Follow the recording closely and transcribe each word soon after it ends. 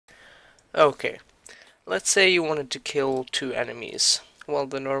Okay, let's say you wanted to kill two enemies. Well,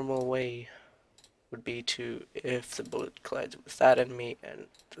 the normal way would be to, if the bullet collides with that enemy and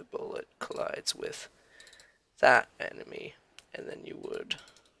the bullet collides with that enemy, and then you would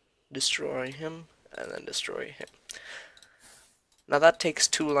destroy him and then destroy him. Now that takes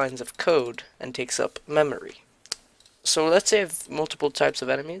two lines of code and takes up memory. So let's say I have multiple types of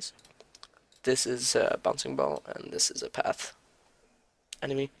enemies. This is a bouncing ball and this is a path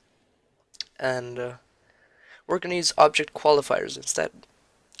enemy. And we're going to use object qualifiers instead.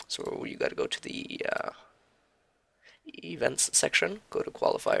 So you got to go to the events section, go to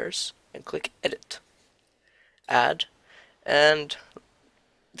qualifiers, and click edit. Add, and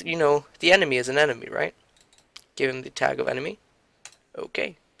you know, the enemy is an enemy, right? Give him the tag of enemy.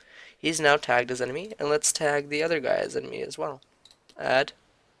 Okay. He's now tagged as enemy, and let's tag the other guy as enemy as well. Add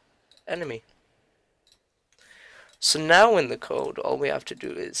enemy. So now in the code, all we have to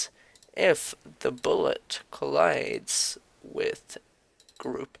do is, if the bullet collides with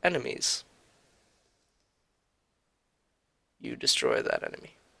group enemies, you destroy that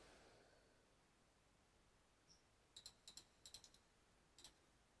enemy.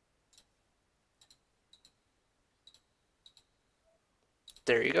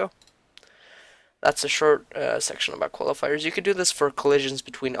 There you go. That's a short section about qualifiers. You could do this for collisions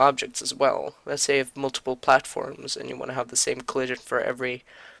between objects as well. Let's say you have multiple platforms and you want to have the same collision for every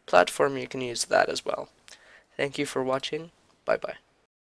platform, you can use that as well. Thank you for watching. Bye bye.